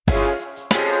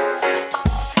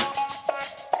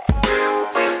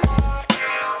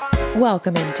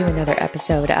Welcome into another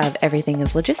episode of Everything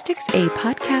is Logistics, a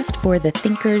podcast for the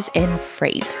thinkers in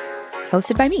freight.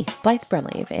 Hosted by me, Blythe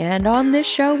Brumleve. And on this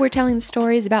show, we're telling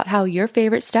stories about how your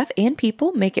favorite stuff and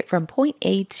people make it from point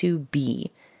A to B.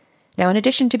 Now, in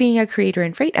addition to being a creator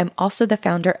in freight, I'm also the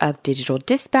founder of Digital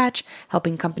Dispatch,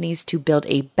 helping companies to build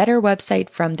a better website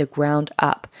from the ground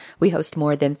up. We host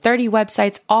more than 30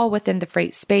 websites, all within the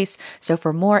freight space. So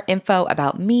for more info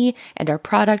about me and our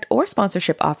product or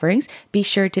sponsorship offerings, be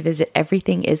sure to visit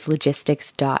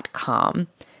everythingislogistics.com.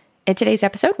 In today's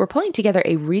episode, we're pulling together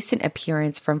a recent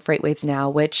appearance from FreightWaves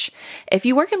Now, which, if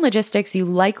you work in logistics, you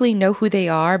likely know who they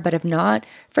are, but if not,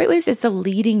 FreightWaves is the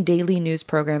leading daily news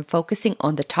program focusing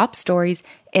on the top stories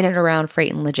in and around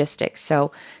freight and logistics.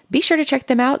 So be sure to check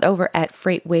them out over at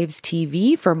FreightWaves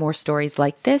TV for more stories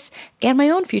like this and my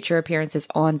own future appearances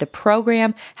on the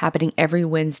program, happening every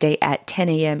Wednesday at 10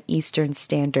 a.m. Eastern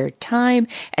Standard Time.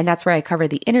 And that's where I cover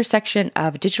the intersection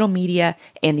of digital media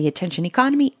and the attention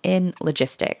economy in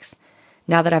logistics.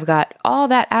 Now that I've got all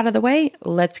that out of the way,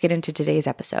 let's get into today's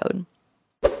episode.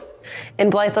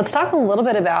 And Blythe, let's talk a little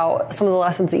bit about some of the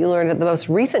lessons that you learned at the most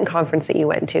recent conference that you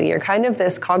went to. You're kind of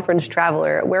this conference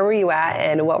traveler. Where were you at,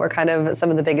 and what were kind of some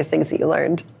of the biggest things that you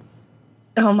learned?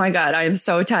 Oh my God, I am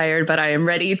so tired, but I am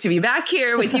ready to be back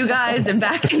here with you guys and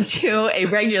back into a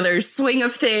regular swing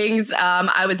of things.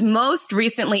 I was most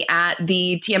recently at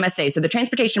the TMSA, so the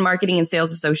Transportation Marketing and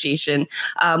Sales Association,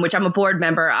 which I'm a board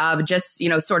member of, just,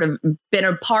 sort of been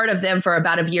a part of them for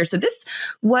about a year. So this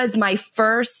was my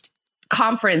first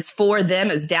conference for them.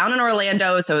 It was down in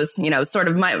Orlando. So it was, sort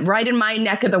of right in my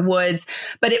neck of the woods,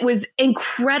 but it was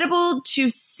incredible to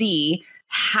see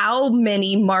how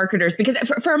many marketers, because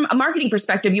from a marketing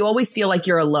perspective, you always feel like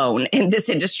you're alone in this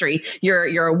industry.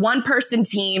 You're a one-person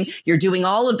team. You're doing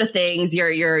all of the things.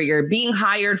 You're being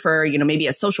hired for, maybe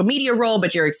a social media role,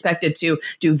 but you're expected to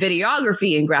do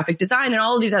videography and graphic design and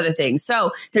all of these other things.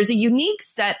 So there's a unique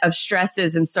set of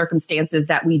stresses and circumstances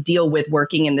that we deal with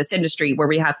working in this industry, where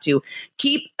we have to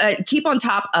keep on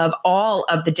top of all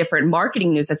of the different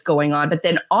marketing news that's going on, but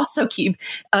then also keep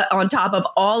on top of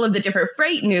all of the different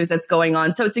freight news that's going on.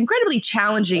 So it's an incredibly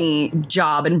challenging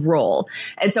job and role.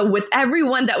 And so with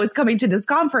everyone that was coming to this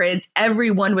conference,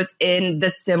 everyone was in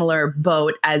the similar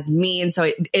boat as me. And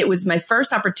so it was my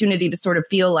first opportunity to sort of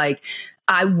feel like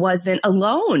I wasn't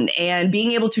alone, and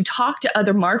being able to talk to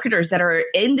other marketers that are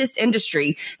in this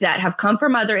industry, that have come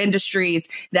from other industries,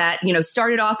 that,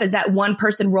 started off as that one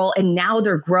person role and now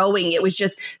they're growing. It was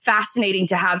just fascinating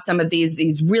to have some of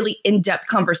these really in-depth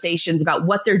conversations about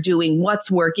what they're doing,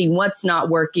 what's working, what's not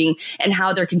working, and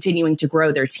how they're continuing to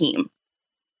grow their team.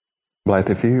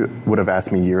 Blythe, if you would have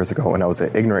asked me years ago when I was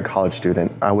an ignorant college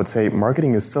student, I would say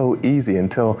marketing is so easy,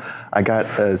 until I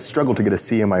struggled to get a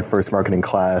C in my first marketing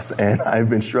class. And I've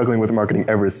been struggling with marketing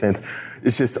ever since.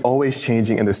 It's just always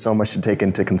changing, and there's so much to take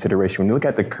into consideration. When you look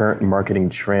at the current marketing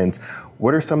trends,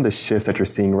 what are some of the shifts that you're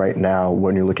seeing right now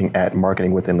when you're looking at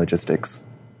marketing within logistics?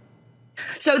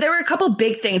 So there were a couple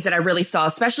big things that I really saw,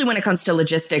 especially when it comes to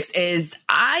logistics. Is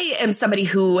I am somebody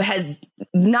who has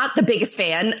not the biggest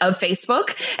fan of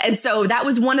Facebook. And so that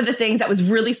was one of the things that was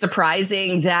really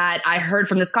surprising that I heard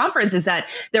from this conference, is that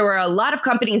there were a lot of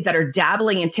companies that are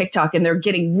dabbling in TikTok, and they're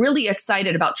getting really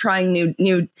excited about trying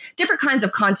new different kinds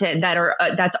of content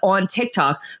that's on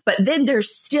TikTok. But then they're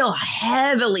still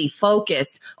heavily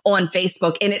focused on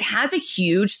Facebook, and it has a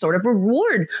huge sort of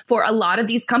reward for a lot of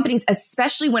these companies,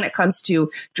 especially when it comes to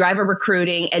driver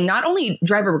recruiting, and not only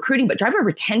driver recruiting, but driver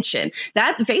retention.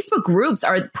 That Facebook groups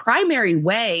are the primary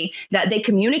way that they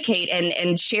communicate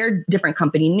and share different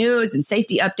company news and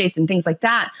safety updates and things like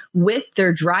that with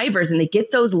their drivers. And they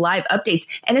get those live updates,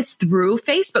 and it's through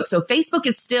Facebook. So Facebook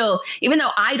is still, even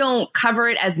though I don't cover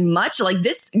it as much, like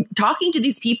this, talking to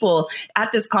these people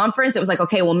at this conference, it was like,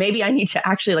 okay, well, maybe I need to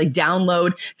actually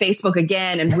download Facebook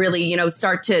again and really,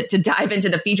 start to dive into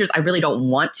the features. I really don't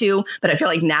want to, but I feel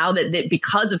like now that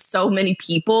because of so many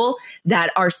people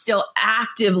that are still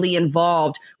actively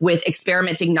involved with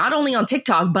experimenting, not only on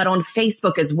TikTok, but on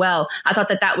Facebook as well, I thought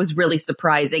that was really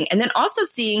surprising. And then also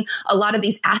seeing a lot of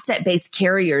these asset-based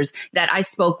carriers that I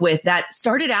spoke with that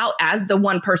started out as the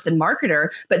one-person marketer,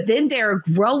 but then they're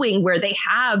growing where they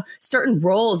have certain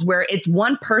roles where it's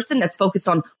one person that's focused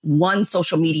on one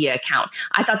social media account.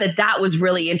 I thought that was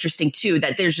really interesting too,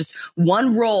 that there's just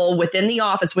one role within the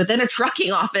office, within a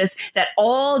trucking office, that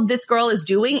all this girl is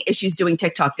doing is she's doing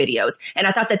TikTok videos. And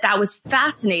I thought that was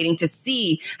fascinating to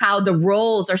see how the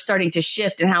roles are starting to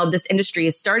shift and how this industry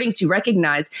is starting to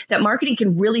recognize that marketing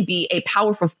can really be a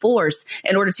powerful force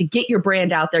in order to get your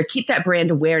brand out there, keep that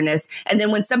brand awareness. And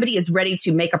then when somebody is ready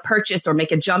to make a purchase or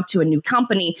make a jump to a new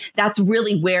company, that's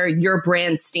really where your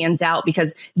brand stands out,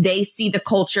 because they see the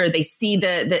culture, they see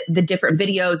the different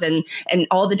videos and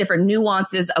all the different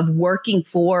nuances of working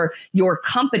for your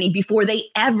company before they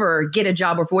ever get a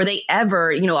job or before they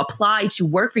ever, apply to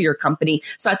work for your company.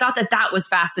 So I thought that was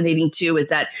fascinating too, is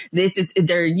that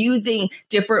they're using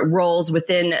different roles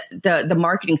within the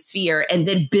marketing sphere and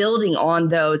then building on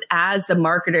those as the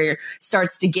marketer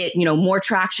starts to get, more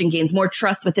traction, gains more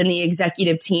trust within the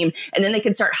executive team. And then they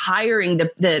can start hiring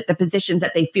the positions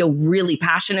that they feel really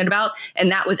passionate about.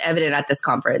 And that was evident at this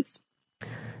conference.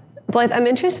 Blythe, I'm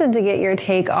interested to get your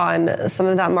take on some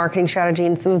of that marketing strategy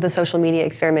and some of the social media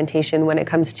experimentation when it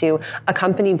comes to a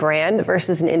company brand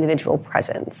versus an individual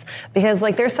presence. Because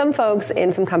there's some folks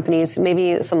in some companies,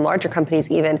 maybe some larger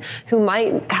companies even, who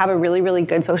might have a really, really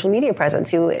good social media presence,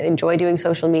 who enjoy doing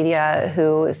social media,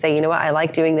 who say, you know what, I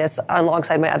like doing this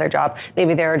alongside my other job.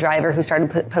 Maybe they're a driver who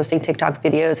started posting TikTok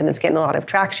videos and it's getting a lot of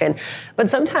traction. But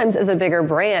sometimes as a bigger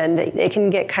brand, it can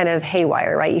get kind of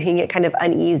haywire, right? You can get kind of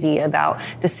uneasy about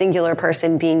the singular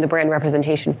person being the brand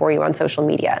representation for you on social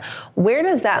media. Where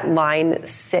does that line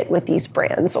sit with these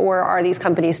brands? Or are these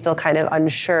companies still kind of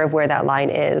unsure of where that line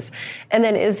is? And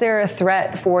then is there a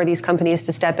threat for these companies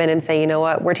to step in and say, you know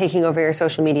what, we're taking over your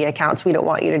social media accounts. We don't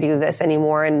want you to do this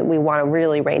anymore. And we want to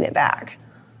really rein it back?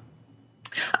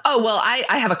 Oh, well,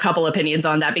 I have a couple opinions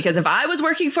on that, because if I was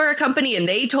working for a company and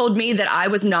they told me that I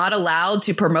was not allowed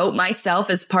to promote myself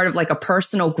as part of a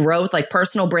personal growth,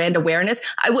 personal brand awareness,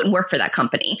 I wouldn't work for that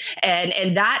company.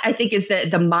 And that, I think, is the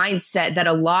mindset that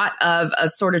a lot of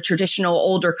sort of traditional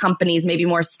older companies, maybe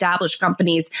more established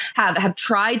companies have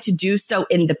tried to do so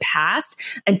in the past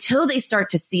until they start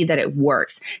to see that it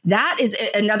works. That is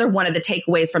another one of the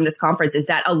takeaways from this conference, is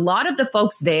that a lot of the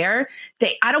folks there,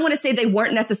 I don't want to say they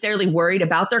weren't necessarily worried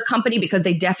about their company, because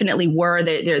they definitely were.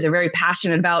 They're very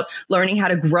passionate about learning how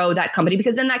to grow that company,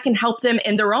 because then that can help them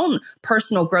in their own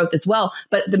personal growth as well.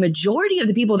 But the majority of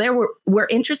the people there were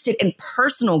interested in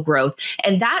personal growth.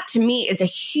 And that to me is a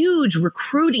huge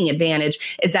recruiting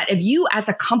advantage, is that if you as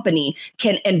a company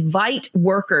can invite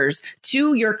workers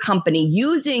to your company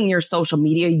using your social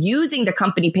media, using the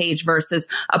company page versus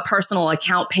a personal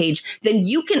account page, then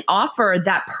you can offer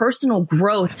that personal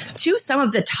growth to some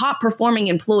of the top performing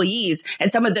employees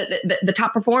and some of the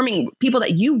top performing people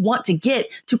that you want to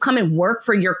get to come and work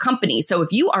for your company. So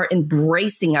if you are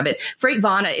embracing of it,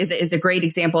 Freightvana is a great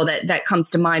example that comes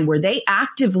to mind, where they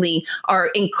actively are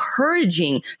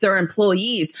encouraging their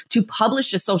employees to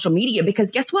publish to social media.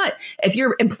 Because guess what? If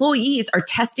your employees are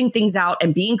testing things out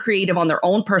and being creative on their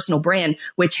own personal brand,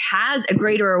 which has a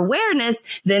greater awareness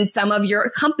than some of your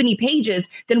company pages,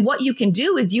 then what you can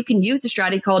do is you can use a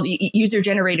strategy called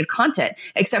user-generated content,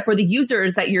 except for the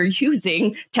users that you're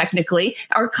using technically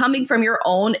are coming from your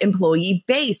own employee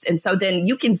base. And so then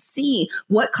you can see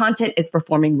what content is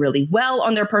performing really well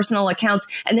on their personal accounts.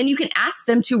 And then you can ask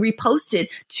them to repost it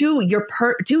to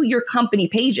your company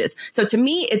pages. So to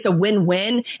me, it's a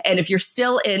win-win. And if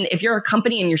you're a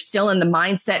company and you're still in the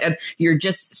mindset of you're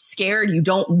just scared, you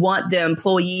don't want the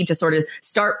employee to sort of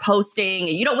start posting,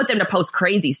 you don't want them to post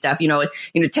crazy stuff,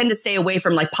 tend to stay away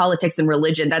from politics and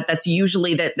religion. That's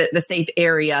usually the safe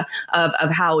area of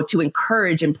how to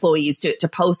encourage employees to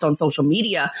post on social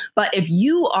media. But if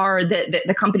you are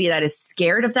the company that is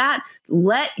scared of that,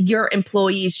 let your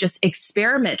employees just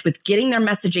experiment with getting their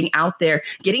messaging out there,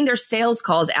 getting their sales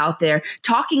calls out there,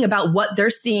 talking about what they're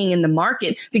seeing in the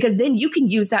market, because then you can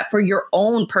use that for your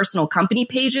own personal company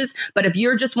pages. But if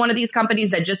you're just one of these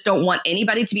companies that just don't want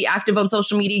anybody to be active on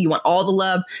social media, you want all the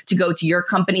love to go to your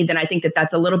company, then I think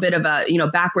that's a little bit of a,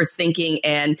 backwards thinking,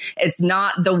 and it's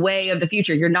not the way of the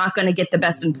future. You're not going to get the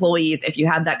best employees if you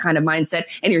have that kind of mindset,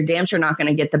 and you're damn sure not going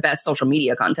to get the best social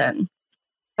media content.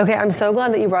 Okay, I'm so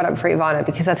glad that you brought up Freightvana,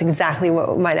 because that's exactly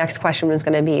what my next question was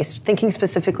going to be. Thinking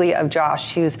specifically of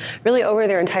Josh, who's really over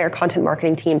their entire content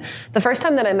marketing team. The first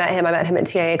time that I met him at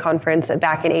TIA conference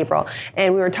back in April,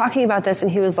 and we were talking about this,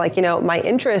 and he was like, my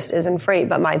interest is in freight,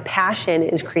 but my passion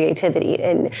is creativity.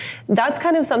 And that's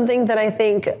kind of something that I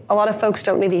think a lot of folks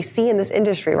don't maybe see in this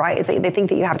industry, right? Is they think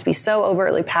that you have to be so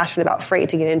overtly passionate about freight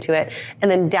to get into it,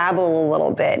 and then dabble a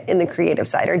little bit in the creative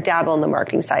side or dabble in the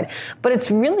marketing side. But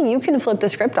it's really, you can flip the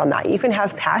script on that. You can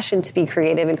have passion to be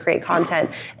creative and create content,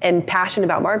 and passion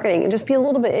about marketing, and just be a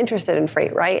little bit interested in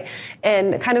freight, right?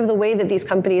 And kind of the way that these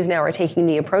companies now are taking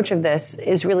the approach of this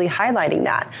is really highlighting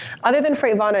that. Other than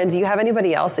Freightvana, do you have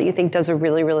anybody else that you think does a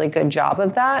really, really good job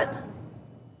of that?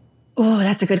 Oh,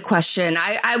 that's a good question.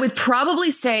 I would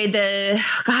probably say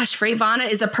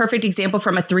Freightvana is a perfect example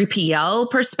from a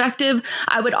 3PL perspective.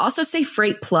 I would also say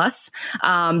Freight Plus.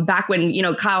 Back when,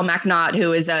 Kyle McNaught,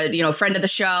 who is a, friend of the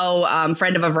show,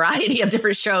 friend of a variety of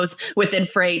different shows within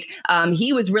Freight,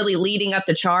 he was really leading up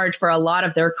the charge for a lot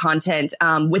of their content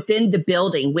within the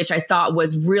building, which I thought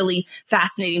was really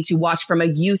fascinating to watch from a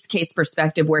use case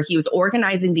perspective, where he was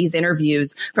organizing these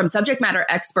interviews from subject matter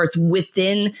experts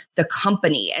within the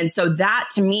company. And so that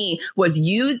to me was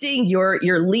using your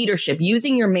leadership,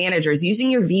 using your managers,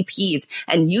 using your VPs,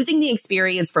 and using the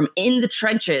experience from in the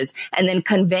trenches, and then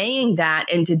conveying that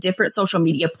into different social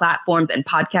media platforms and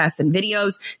podcasts and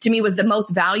videos, to me was the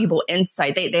most valuable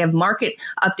insight. They have market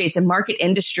updates and market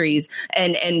industries,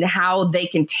 and how they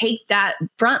can take that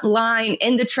front line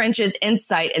in the trenches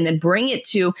insight and then bring it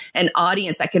to an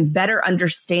audience that can better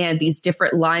understand these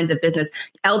different lines of business.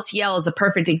 LTL is a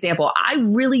perfect example. I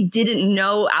really didn't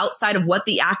know outside of what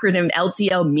the acronym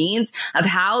LTL means, of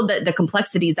how the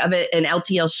complexities of it, an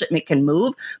LTL shipment can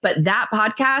move. But that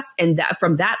podcast and that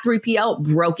from that 3PL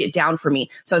broke it down for me.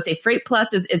 So I'd say Freight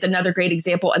Plus is another great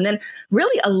example. And then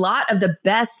really a lot of the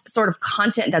best sort of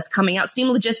content that's coming out. Steam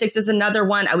Logistics is another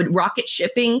one. Rocket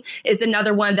Shipping is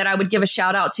another one that I would give a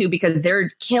shout out to, because they're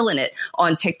killing it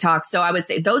on TikTok. So I would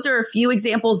say those are a few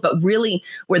examples, but really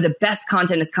where the best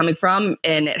content is coming from,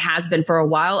 and it has been for a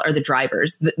while, are the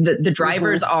drivers. The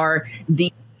drivers are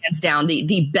hands down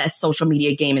the best social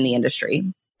media game in the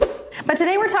industry. But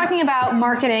today we're talking about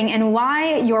marketing and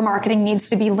why your marketing needs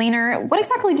to be leaner. What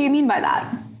exactly do you mean by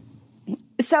that?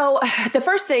 So the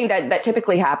first thing that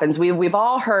typically happens, we've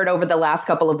all heard over the last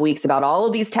couple of weeks about all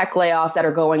of these tech layoffs that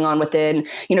are going on within,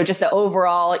 just the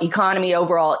overall economy,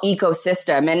 overall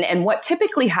ecosystem. And what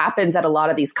typically happens at a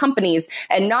lot of these companies,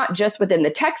 and not just within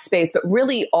the tech space, but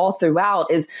really all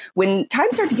throughout, is when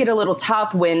times start to get a little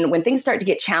tough, when things start to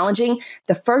get challenging,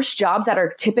 the first jobs that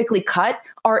are typically cut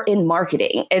are in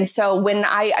marketing. And so when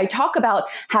I talk about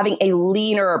having a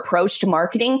leaner approach to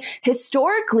marketing,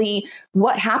 historically,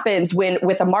 what happens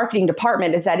with a marketing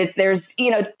department is that there's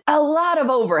a lot of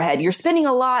overhead. You're spending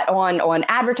a lot on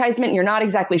advertisement. You're not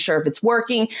exactly sure if it's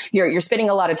working. You're spending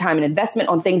a lot of time and investment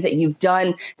on things that you've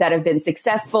done that have been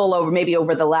successful over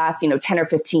the last 10 or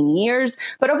 15 years.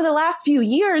 But over the last few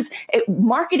years,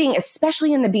 marketing,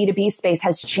 especially in the B2B space,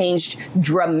 has changed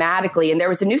dramatically. And there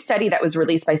was a new study that was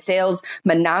released by Sales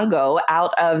Monango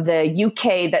out of the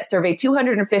UK that surveyed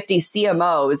 250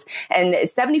 CMOs, and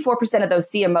 74% of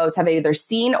those CMOs have either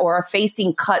seen or are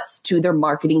facing cuts to their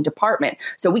marketing department.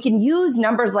 So we can use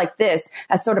numbers like this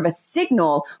as sort of a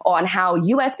signal on how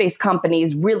US-based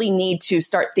companies really need to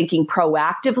start thinking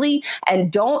proactively,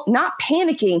 and not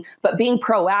panicking, but being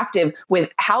proactive with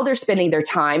how they're spending their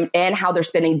time and how they're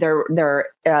spending their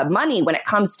money when it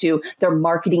comes to their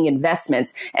marketing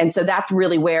investments. And so that's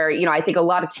really where, I think a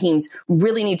lot of teams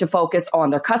really need to focus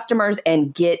on their customers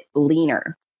and get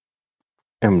leaner.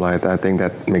 And Blythe, I think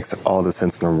that makes all the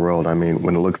sense in the world. I mean,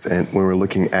 when we're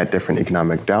looking at different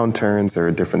economic downturns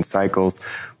or different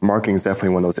cycles, marketing is definitely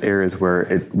one of those areas where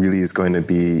it really is going to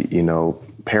be,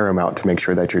 paramount to make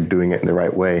sure that you're doing it in the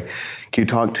right way. Can you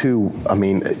talk to,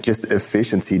 just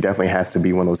efficiency definitely has to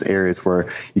be one of those areas where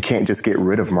you can't just get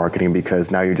rid of marketing, because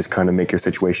now you're just going to make your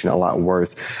situation a lot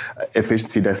worse.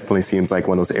 Efficiency definitely seems like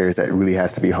one of those areas that really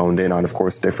has to be honed in on, of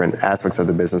course, different aspects of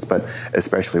the business, but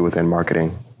especially within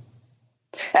marketing.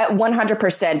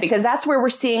 100%, because that's where we're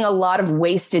seeing a lot of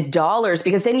wasted dollars,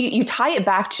 because then you tie it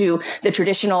back to the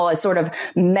traditional sort of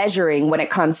measuring when it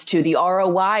comes to the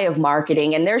ROI of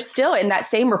marketing. And there's still, in that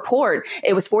same report,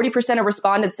 it was 40% of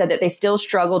respondents said that they still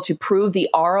struggle to prove the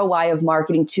ROI of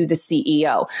marketing to the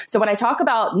CEO. So when I talk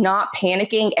about not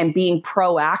panicking and being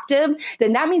proactive,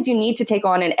 then that means you need to take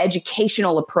on an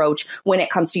educational approach when it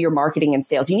comes to your marketing and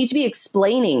sales. You need to be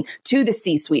explaining to the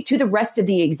C-suite, to the rest of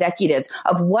the executives,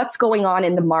 of what's going on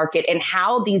in the market and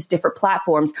how these different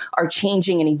platforms are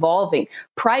changing and evolving.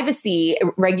 Privacy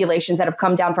regulations that have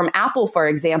come down from Apple, for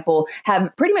example,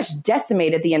 have pretty much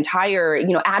decimated the entire,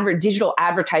 digital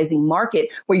advertising market,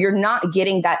 where you're not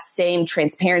getting that same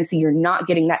transparency. You're not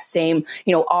getting that same,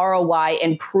 ROI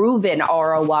and proven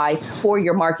ROI for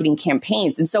your marketing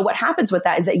campaigns. And so what happens with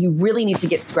that is that you really need to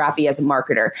get scrappy as a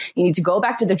marketer. You need to go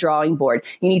back to the drawing board.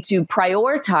 You need to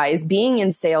prioritize being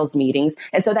in sales meetings,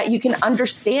 and so that you can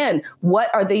understand what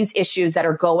what are these issues that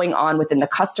are going on within the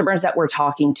customers that we're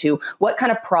talking to? What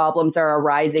kind of problems are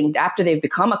arising after they've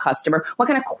become a customer? What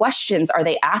kind of questions are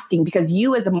they asking? Because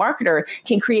you as a marketer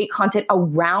can create content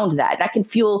around that. That can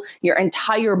fuel your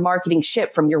entire marketing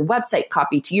ship, from your website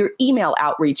copy to your email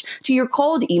outreach, to your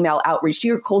cold email outreach, to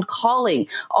your cold calling.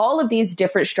 All of these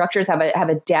different structures have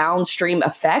a downstream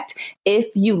effect if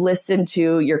you listen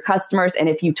to your customers and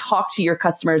if you talk to your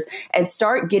customers and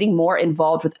start getting more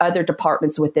involved with other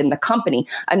departments within the company.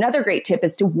 Another great tip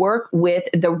is to work with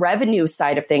the revenue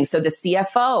side of things, so the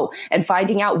CFO, and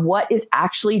finding out what is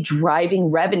actually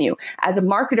driving revenue. As a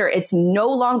marketer, it's no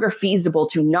longer feasible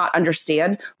to not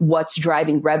understand what's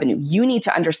driving revenue. You need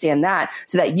to understand that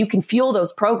so that you can fuel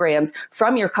those programs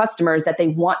from your customers that they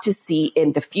want to see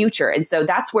in the future. And so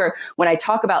that's where, when I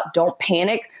talk about don't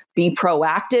panic, be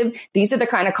proactive, these are the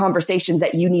kind of conversations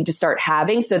that you need to start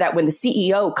having so that when the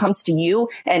CEO comes to you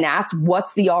and asks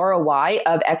what's the ROI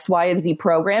of X, Y, and Z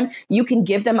program, you can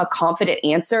give them a confident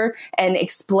answer and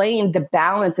explain the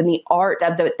balance and the art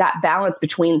of that balance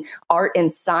between art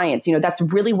and science. You know, that's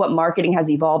really what marketing has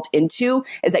evolved into,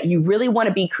 is that you really want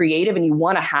to be creative and you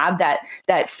want to have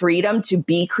that freedom to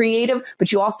be creative,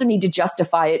 but you also need to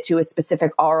justify it to a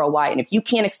specific ROI. And if you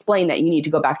can't explain that, you need to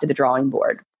go back to the drawing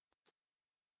board.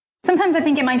 Sometimes I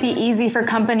think it might be easy for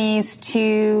companies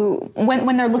to,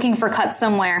 when they're looking for cuts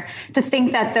somewhere, to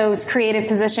think that those creative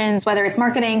positions, whether it's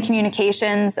marketing,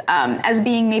 communications, as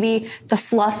being maybe the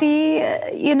fluffy,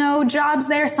 jobs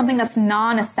there, something that's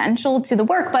non-essential to the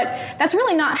work. But that's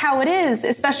really not how it is,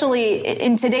 especially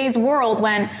in today's world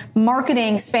when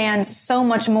marketing spans so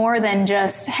much more than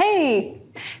just, hey,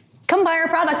 come buy our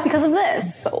product because of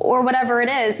this, or whatever it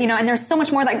is, and there's so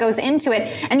much more that goes into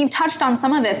it. And you touched on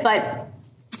some of it, but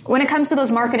when it comes to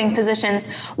those marketing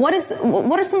positions, what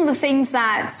are some of the things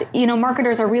that,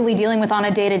 marketers are really dealing with on a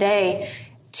day-to-day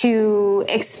to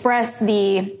express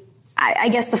the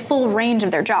full range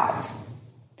of their jobs?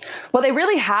 Well, they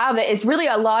really have. It's really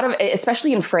a lot of,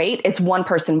 especially in freight, it's one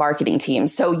person marketing team.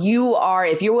 So if you are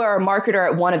a marketer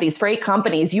at one of these freight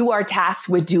companies, you are tasked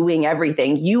with doing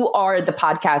everything. You are the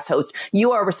podcast host.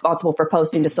 You are responsible for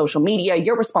posting to social media.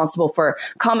 You're responsible for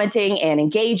commenting and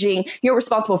engaging. You're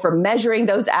responsible for measuring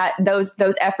those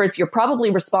efforts. You're probably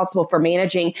responsible for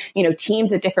managing,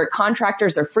 teams of different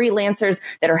contractors or freelancers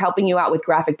that are helping you out with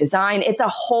graphic design. It's a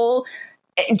whole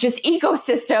just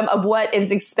ecosystem of what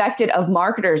is expected of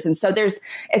marketers. And so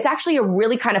it's actually a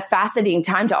really kind of fascinating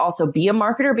time to also be a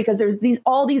marketer, because there's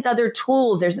all these other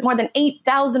tools. There's more than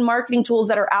 8,000 marketing tools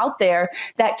that are out there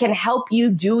that can help you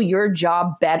do your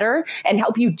job better and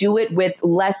help you do it with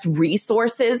less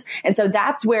resources. And so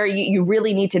that's where you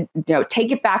really need to,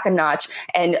 take it back a notch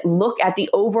and look at the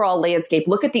overall landscape,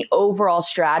 look at the overall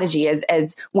strategy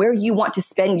as where you want to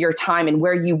spend your time and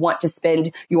where you want to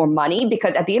spend your money.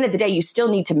 Because at the end of the day, you still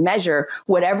need to measure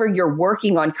whatever you're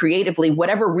working on creatively,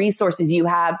 whatever resources you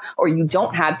have or you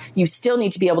don't have, you still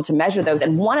need to be able to measure those.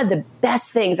 And one of the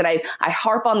best things, and I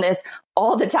harp on this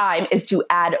all the time, is to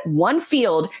add one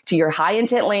field to your high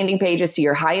intent landing pages, to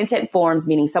your high intent forms,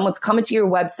 meaning someone's coming to your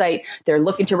website, they're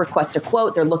looking to request a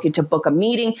quote, they're looking to book a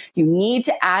meeting. You need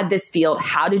to add this field.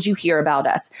 How did you hear about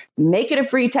us? Make it a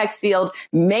free text field,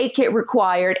 make it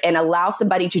required, and allow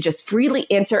somebody to just freely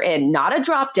enter in, not a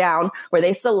drop down where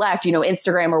they select,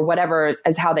 Instagram or whatever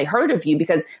as how they heard of you,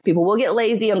 because people will get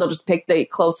lazy and they'll just pick the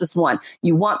closest one.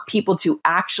 You want people to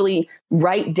actually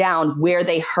write down where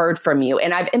they heard from you.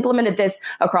 And I've implemented this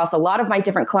across a lot of my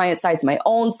different client sites, my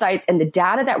own sites, and the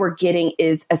data that we're getting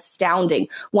is astounding.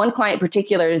 One client in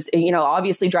particular is,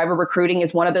 obviously driver recruiting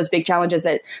is one of those big challenges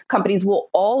that companies will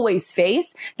always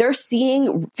face. They're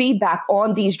seeing feedback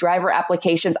on these driver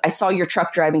applications. I saw your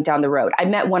truck driving down the road. I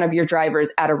met one of your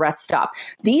drivers at a rest stop.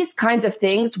 These kinds of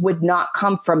things would not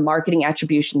come from marketing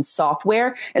attribution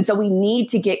software. And so we need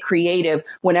to get creative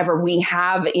whenever we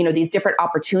have, these different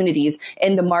opportunities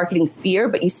in the marketing sphere,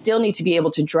 but you still need to be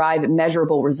able to drive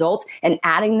measurable results. And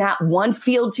adding that one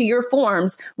field to your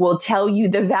forms will tell you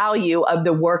the value of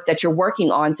the work that you're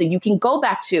working on. So you can go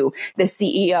back to the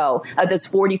CEO of those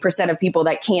 40% of people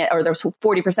that can't, or those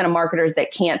 40% of marketers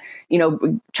that can't,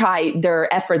 try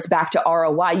their efforts back to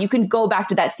ROI. You can go back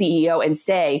to that CEO and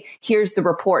say, here's the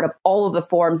report of all of the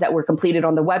forms that were completed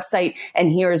on the website,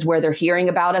 and here's where they're hearing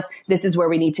about us. This is where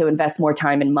we need to invest more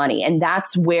time and money. And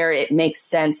that's where it makes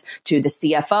sense to the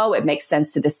CFO. It makes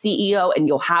sense to the CEO, and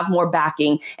you'll have more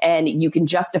backing, and you can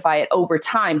justify it over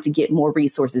time to get more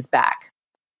resources back.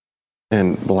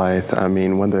 And Blythe,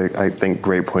 one of the, I think,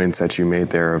 great points that you made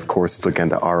there, of course, looking at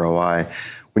the ROI.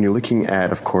 when you're looking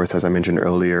at, of course, as I mentioned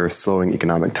earlier, slowing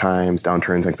economic times,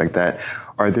 downturns, things like that,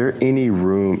 is there any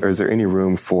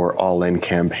room for all-in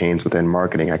campaigns within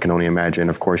marketing? I can only imagine,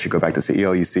 of course, you go back to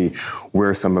CEO, you see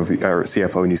where some of your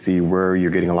CFO, and you see where you're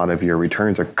getting a lot of your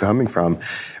returns are coming from.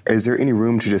 Is there any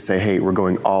room to just say, hey, we're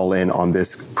going all in on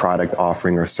this product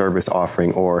offering or service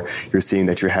offering, or you're seeing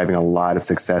that you're having a lot of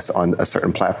success on a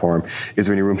certain platform? Is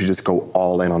there any room to just go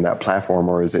all in on that platform,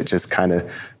 or is it just kind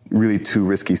of really too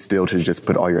risky still to just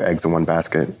put all your eggs in one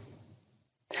basket?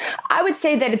 I would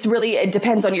say that it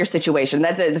depends on your situation.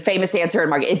 That's the famous answer in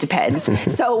marketing. It depends.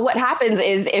 So what happens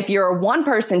is if you're a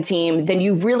one-person team, then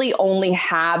you really only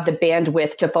have the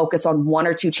bandwidth to focus on one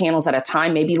or two channels at a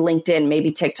time, maybe LinkedIn,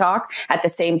 maybe TikTok at the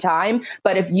same time.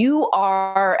 But if you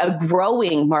are a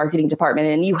growing marketing department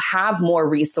and you have more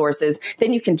resources,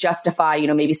 then you can justify,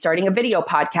 maybe starting a video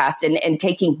podcast and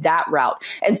taking that route.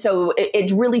 And so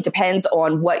it really depends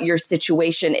on what your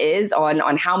situation is,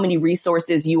 on how many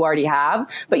resources you already have.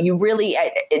 But you really,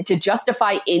 to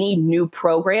justify any new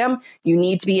program, you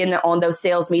need to be on those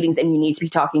sales meetings and you need to be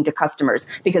talking to customers,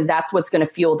 because that's what's going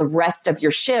to fuel the rest of your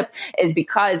ship. Is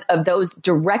because of those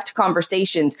direct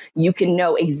conversations, you can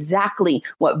know exactly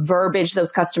what verbiage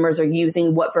those customers are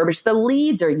using, what verbiage the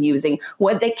leads are using,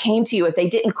 what they came to you. If they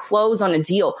didn't close on a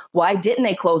deal, why didn't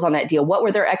they close on that deal? What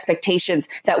were their expectations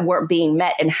that weren't being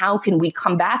met? And how can we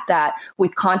combat that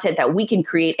with content that we can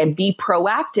create and be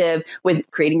proactive with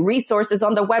creating resources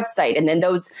on the website? And then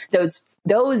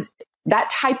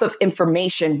that type of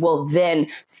information will then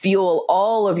fuel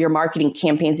all of your marketing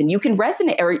campaigns, and you can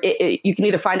resonate, or you can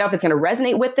either find out if it's going to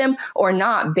resonate with them or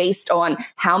not based on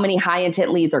how many high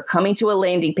intent leads are coming to a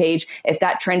landing page, if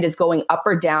that trend is going up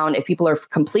or down, if people are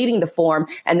completing the form,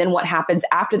 and then what happens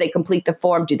after they complete the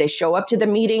form. Do they show up to the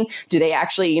meeting? Do they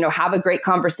actually, have a great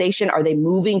conversation? Are they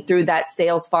moving through that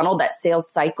sales funnel, that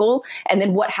sales cycle? And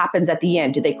then what happens at the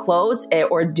end? Do they close,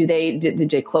 or do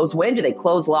they close win? Do they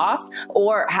close loss?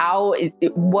 Or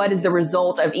what is the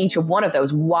result of each of one of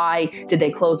those? Why did they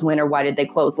close win, or why did they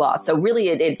close loss? So really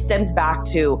it stems back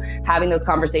to having those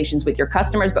conversations with your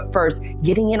customers, but first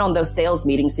getting in on those sales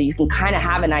meetings so you can kind of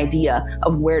have an idea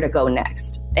of where to go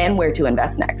next and where to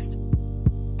invest next.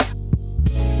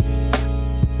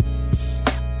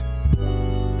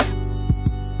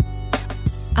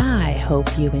 I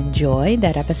hope you enjoyed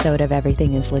that episode of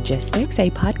Everything is Logistics, a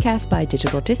podcast by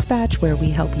Digital Dispatch where we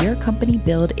help your company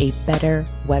build a better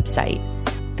website.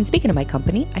 And speaking of my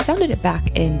company, I founded it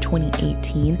back in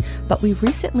 2018, but we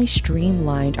recently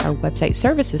streamlined our website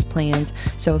services plans.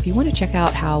 So if you want to check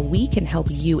out how we can help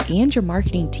you and your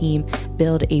marketing team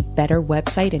build a better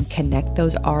website and connect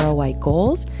those ROI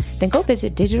goals, then go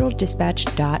visit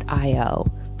digitaldispatch.io.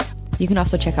 You can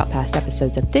also check out past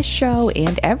episodes of this show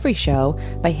and every show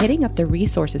by hitting up the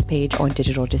resources page on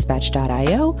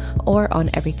digitaldispatch.io or on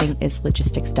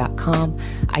everythingislogistics.com.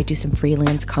 I do some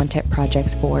freelance content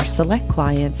projects for select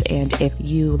clients, and if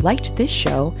you liked this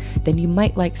show, then you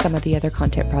might like some of the other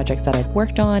content projects that I've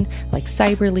worked on, like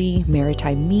Cyberly,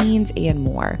 Maritime Means, and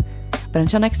more. But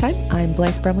until next time, I'm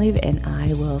Blythe Brumleve, and I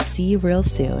will see you real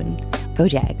soon. Go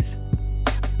Jags!